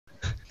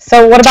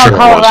So what about Sure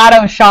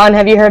Colorado, Sean?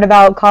 Have you heard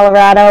about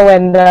Colorado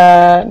and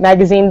the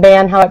magazine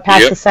ban, how it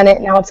passed the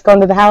Senate, now it's going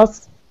to the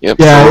House? Yep.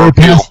 Yeah, it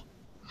passed.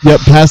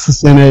 Yep, passed the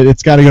Senate.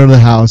 It's got to go to the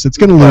House. It's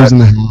going to lose in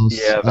the House.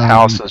 Yeah, the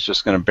House is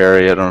just going to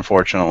bury it,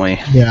 unfortunately.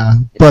 Yeah,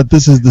 but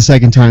this is the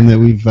second time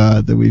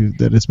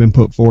that it's been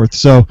put forth.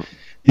 So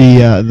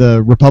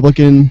the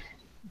Republican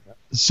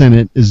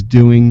Senate is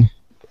doing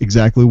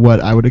exactly what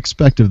I would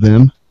expect of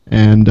them,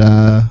 and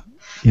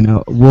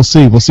we'll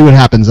see what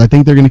happens. I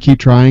think they're going to keep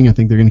trying. I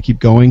think they're going to keep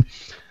going.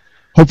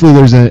 Hopefully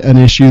there's an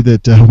issue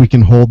that we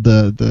can hold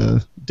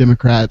the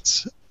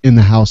Democrats in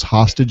the House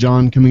hostage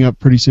on coming up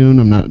pretty soon.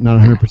 I'm not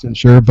 100%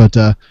 sure, but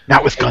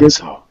not with guns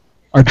though.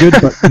 Are good,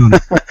 but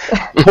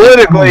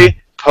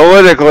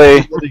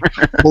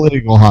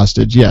political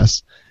hostage,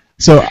 yes.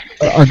 So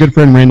our good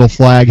friend Randall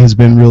Flagg has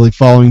been really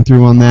following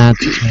through on that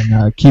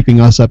and keeping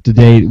us up to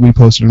date. We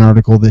posted an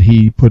article that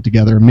he put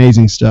together,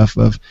 amazing stuff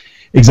of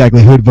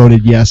exactly who had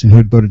voted yes and who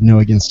had voted no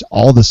against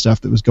all the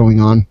stuff that was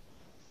going on.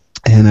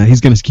 And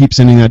he's going to keep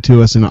sending that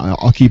to us, and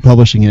I'll keep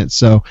publishing it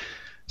so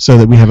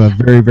that we have a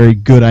very, very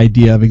good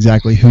idea of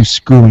exactly who's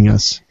screwing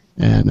us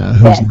and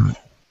who's not.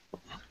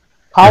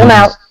 Call him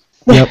out.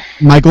 Yep,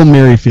 Michael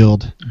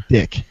Merrifield,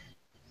 dick.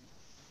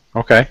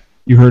 Okay.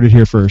 You heard it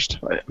here first.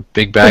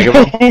 Big bag of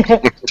them.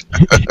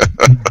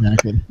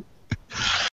 Exactly.